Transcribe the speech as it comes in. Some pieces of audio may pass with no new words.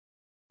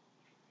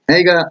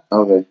Hey guys,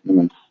 okay, never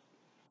mind.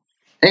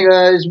 Hey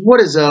guys,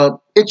 what is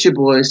up? It's your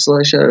boy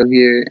Shadow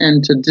here,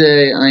 and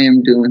today I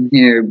am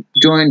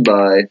joined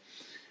by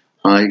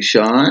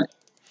iShot,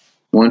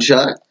 One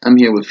Shot. I'm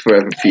here with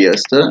Forever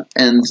Fiesta,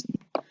 and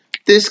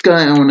this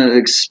guy I want to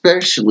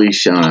especially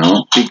shout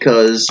out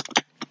because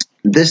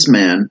this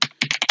man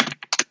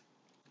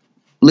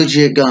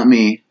legit got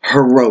me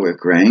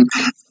heroic rank.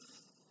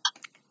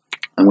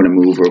 I'm gonna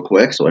move real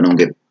quick so I don't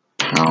get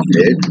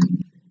pounded.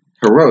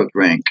 Heroic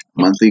rank,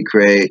 monthly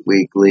crate,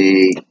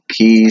 weekly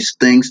keys,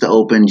 things to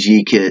open,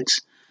 G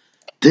kits.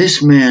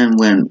 This man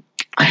went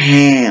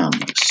ham.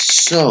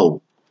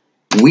 So,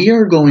 we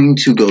are going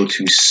to go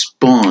to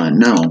spawn.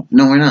 No,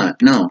 we're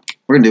not. No,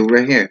 we're going to do it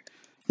right here.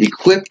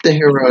 Equip the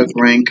heroic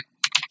rank.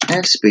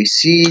 F space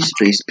C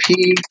space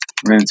P.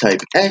 We're going to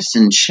type S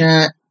in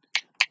chat.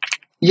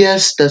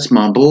 Yes, that's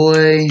my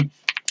boy.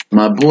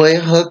 My boy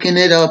hooking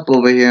it up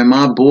over here.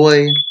 My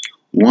boy.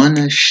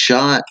 One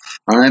shot.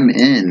 I'm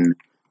in.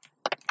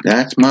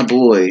 That's my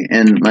boy.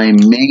 And my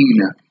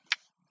main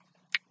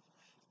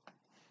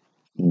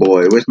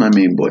boy. Where's my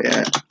main boy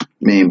at?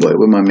 Main boy.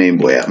 Where my main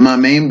boy at? My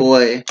main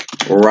boy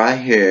right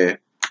here.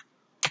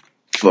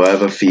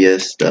 Forever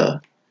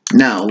Fiesta.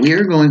 Now we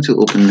are going to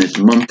open this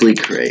monthly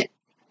crate.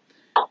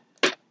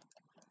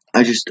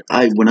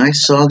 When I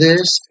saw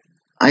this,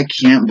 I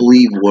can't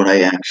believe what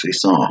I actually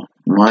saw.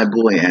 My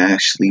boy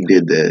actually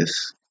did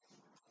this.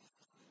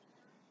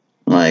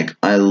 Like,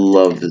 I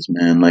love this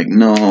man. Like,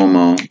 no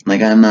homo.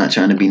 Like, I'm not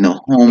trying to be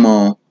no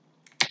homo.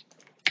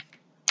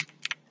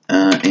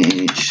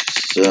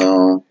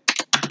 So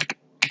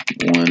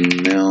 1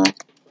 mil.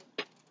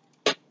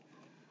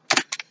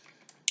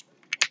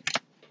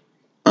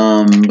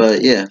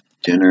 But yeah,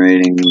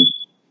 generating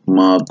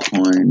mob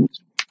coins.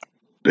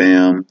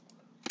 Bam.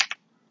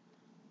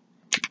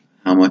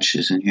 How much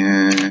is in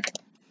here?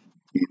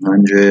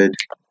 800.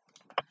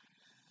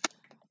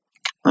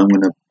 I'm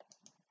gonna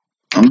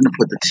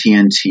put the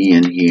TNT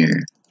in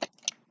here.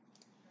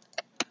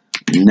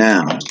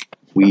 Now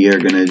we are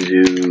gonna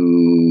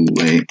do.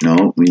 Wait,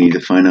 no, we need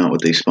to find out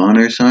what the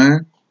spawners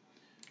are.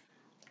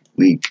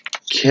 We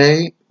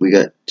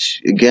got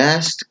a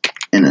ghast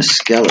and a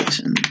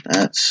skeleton.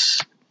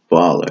 That's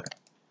baller.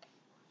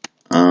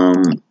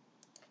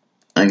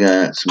 I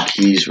got some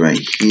keys right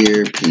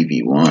here.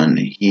 PV1.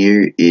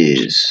 Here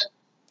is.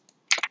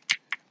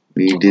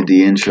 We did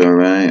the intro,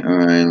 right?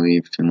 Alright,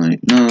 leave tonight.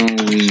 No,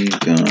 we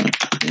got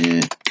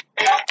it.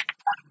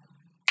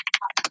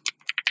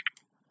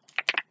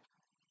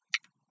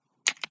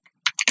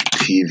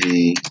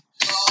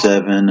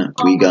 PV7.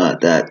 We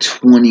got that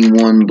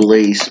 21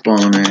 blaze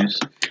spawners.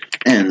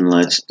 And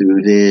let's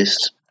do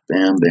this.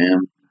 Bam,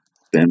 bam.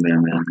 Bam,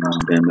 bam, bam, bam,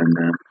 bam, bam,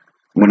 bam.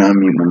 When I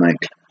mute my mic.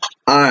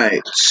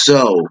 Alright,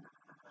 so.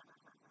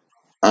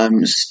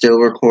 I'm still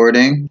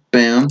recording.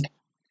 Bam.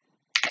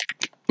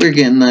 We're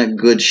getting that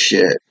good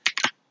shit.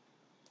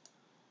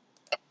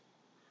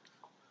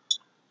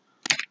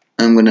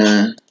 I'm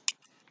gonna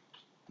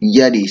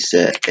Yeti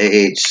set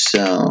AH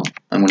sell.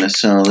 I'm gonna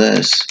sell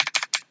this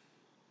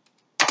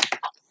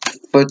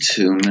for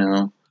 2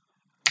 mil.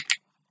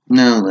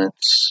 Now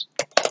let's.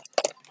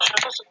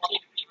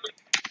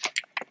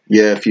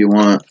 Yeah, if you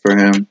want for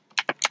him.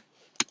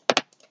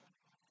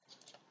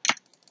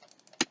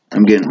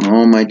 I'm getting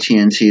all my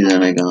TNT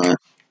that I got.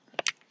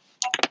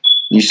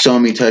 You saw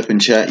me type in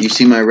chat. You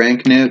see my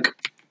rank nuke?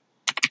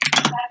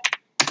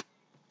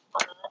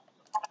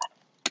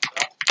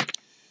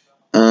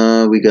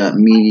 We got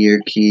meteor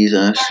keys.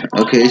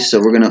 Okay, so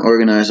we're gonna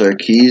organize our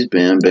keys.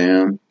 Bam,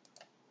 bam.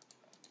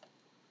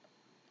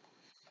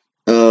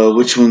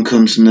 Which one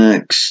comes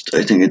next?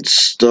 I think it's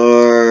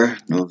Star.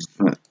 No,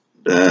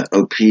 that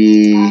OP,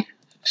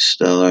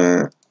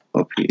 Stellar,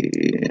 OP,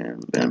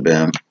 and bam,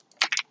 bam.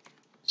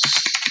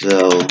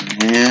 Sell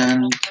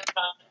hand.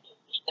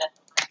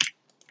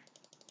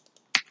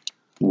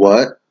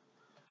 What?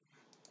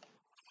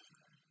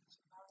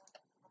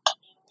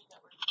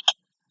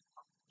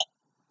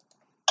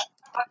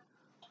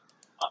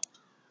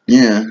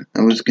 Yeah,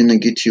 I was gonna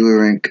get you a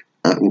rank.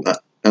 I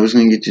was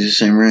gonna get you the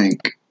same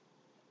rank.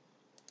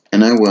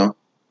 And I will.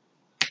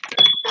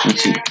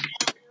 Let's see.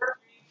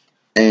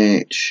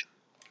 H.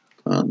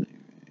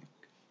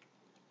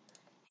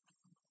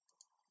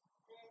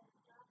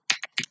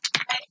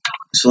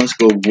 So let's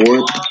go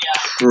warp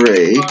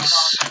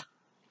crates.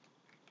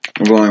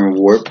 We're going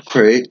warp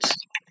crates.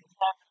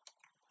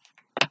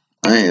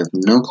 I have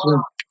no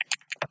clue.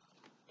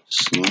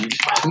 Slash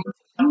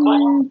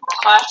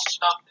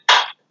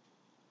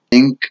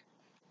ink.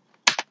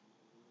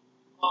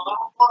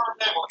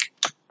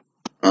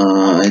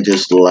 I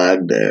just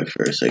lagged there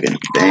for a second.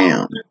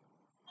 Damn.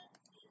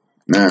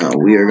 Now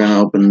we are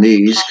gonna open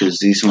these because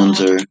these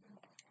ones are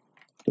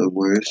the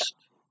worst.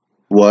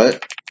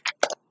 What?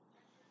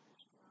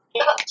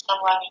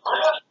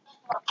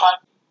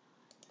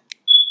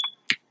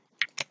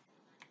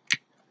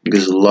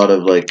 Because a lot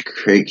of like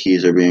crate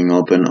keys are being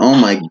opened. Oh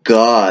my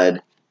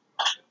god.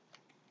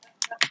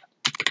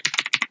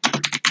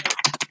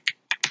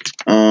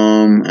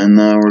 And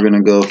now we're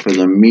gonna go for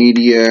the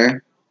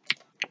meteor.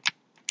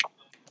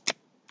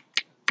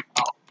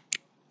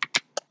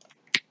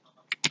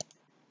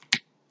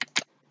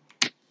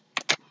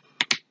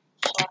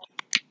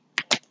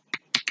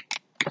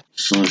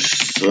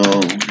 So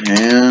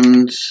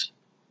hands,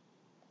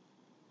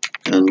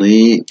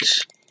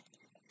 elite,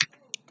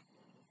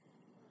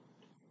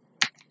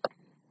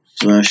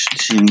 slash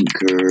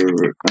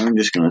tinker. I'm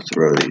just gonna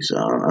throw these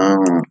out. I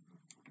don't.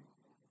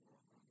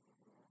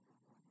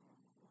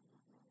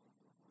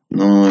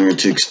 No longer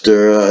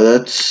Textura.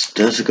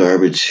 That's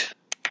garbage.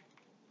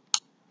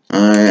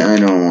 I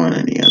don't want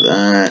any of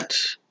that.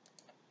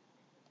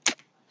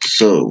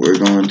 So we're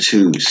going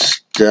to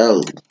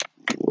Star.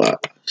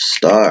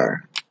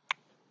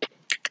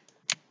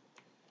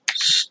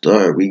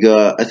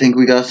 I think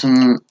we got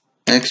some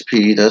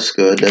XP. That's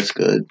good. That's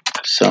good.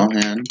 Sell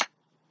hand.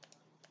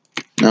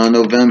 No,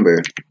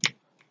 November.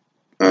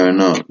 Or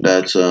no,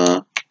 that's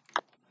no.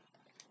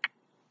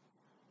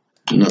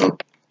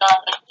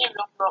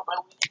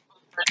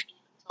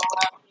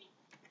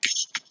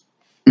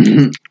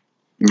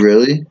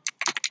 Really?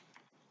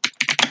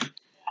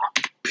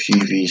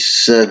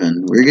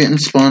 PV7. We're getting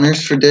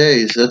spawners for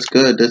days. That's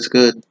good. That's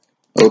good.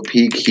 OP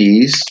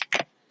keys.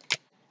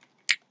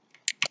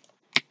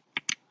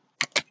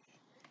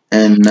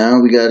 And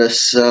now we gotta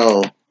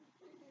sell.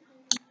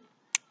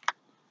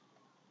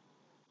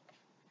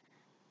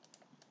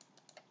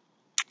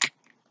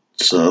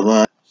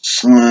 So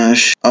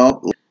slash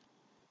all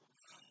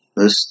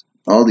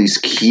these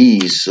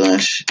keys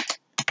slash.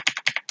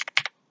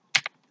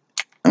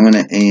 I'm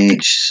gonna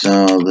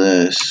sell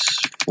this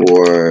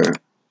for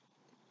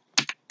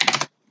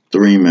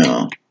 3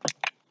 mil.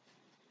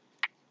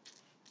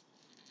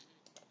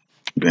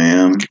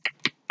 Bam,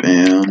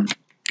 bam,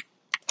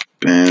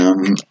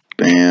 bam,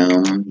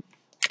 bam,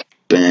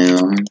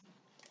 bam.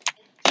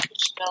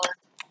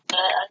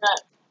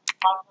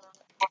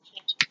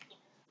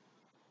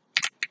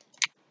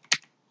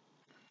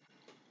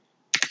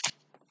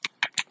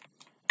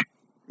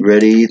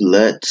 Ready?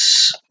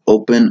 Let's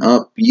open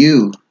up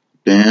you.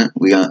 Bam.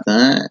 We got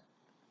that.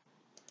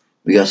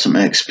 We got some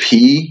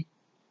XP.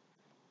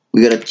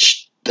 We got a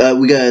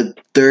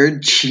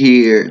third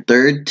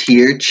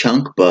tier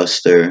chunk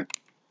buster.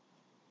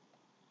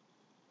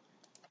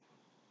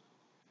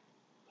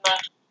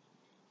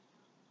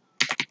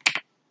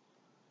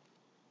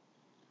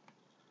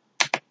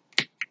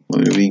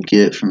 What did we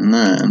get from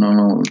that? I don't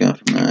know what we got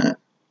from that.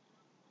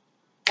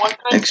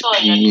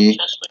 XP.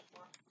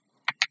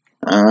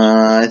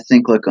 I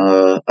think like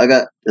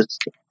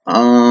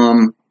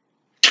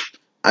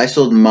I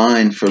sold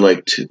mine for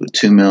like 2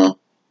 mil.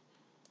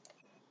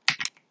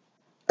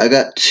 I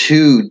got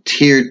 2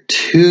 tier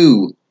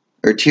 2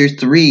 or tier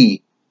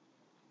 3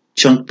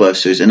 chunk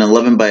busters, an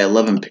 11 by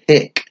 11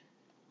 pick.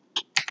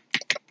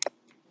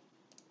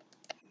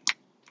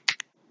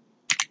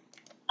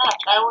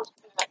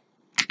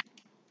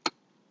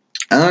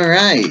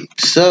 Alright,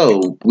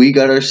 so we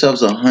got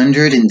ourselves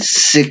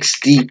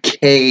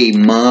 160k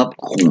mob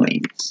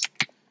coins.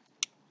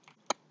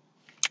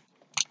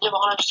 You have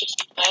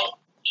 160k? You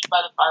should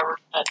buy the firework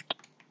pet.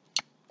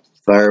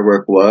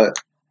 Firework what?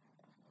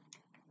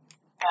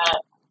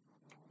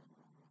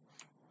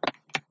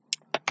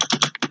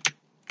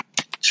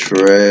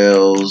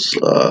 Trails,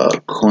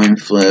 coin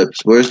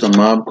flips. Where's the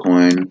mob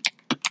coin?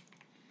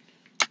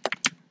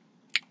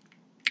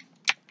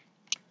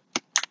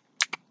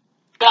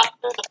 After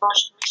the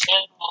first 3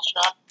 animals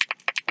shop.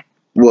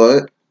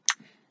 What?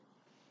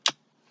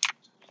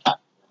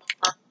 After the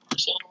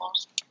first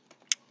animals.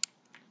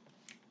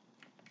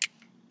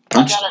 I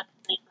got a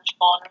creeper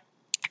spawner.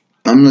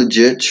 I'm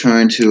legit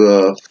trying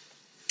to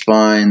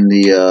find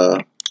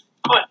the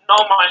Putting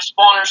all my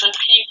spawners in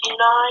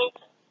PV9.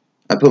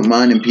 I put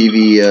mine in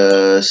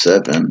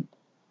PV7.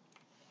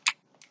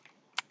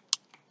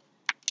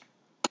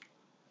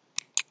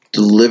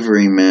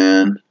 Delivery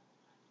man.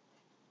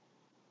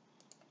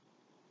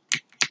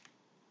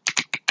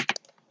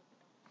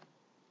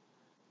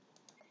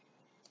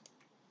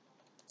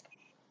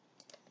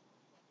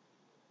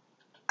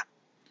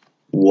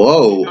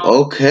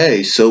 Whoa,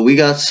 okay, so we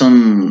got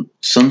some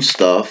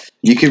stuff.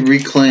 You could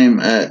reclaim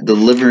at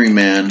Delivery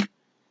Man.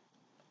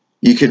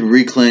 You could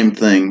reclaim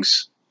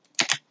things.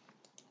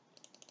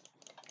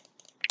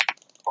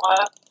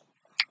 What?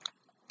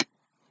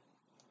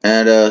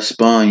 At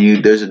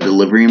spawn, there's a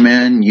Delivery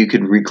Man. You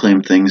could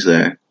reclaim things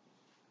there.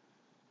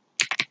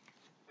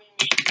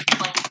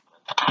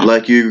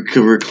 Like you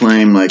could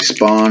reclaim like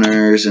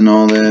spawners and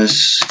all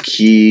this,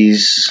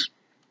 keys.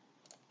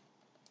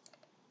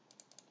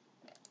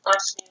 I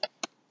see.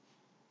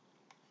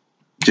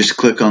 Just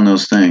click on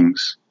those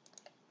things.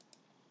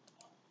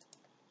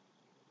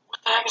 What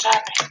the heck is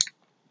happening?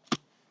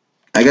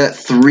 I got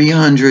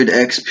 300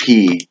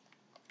 XP.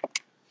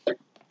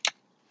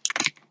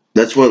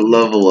 That's what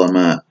level I'm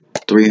at.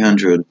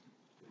 300.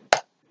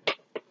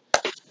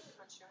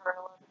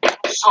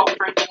 So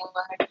freaking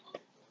lag.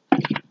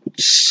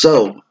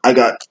 So I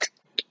got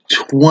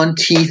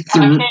 23. I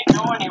can't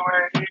go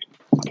anywhere, dude.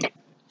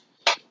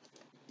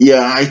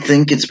 Yeah, I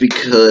think it's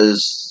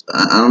because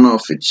I don't know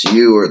if it's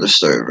you or the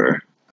server.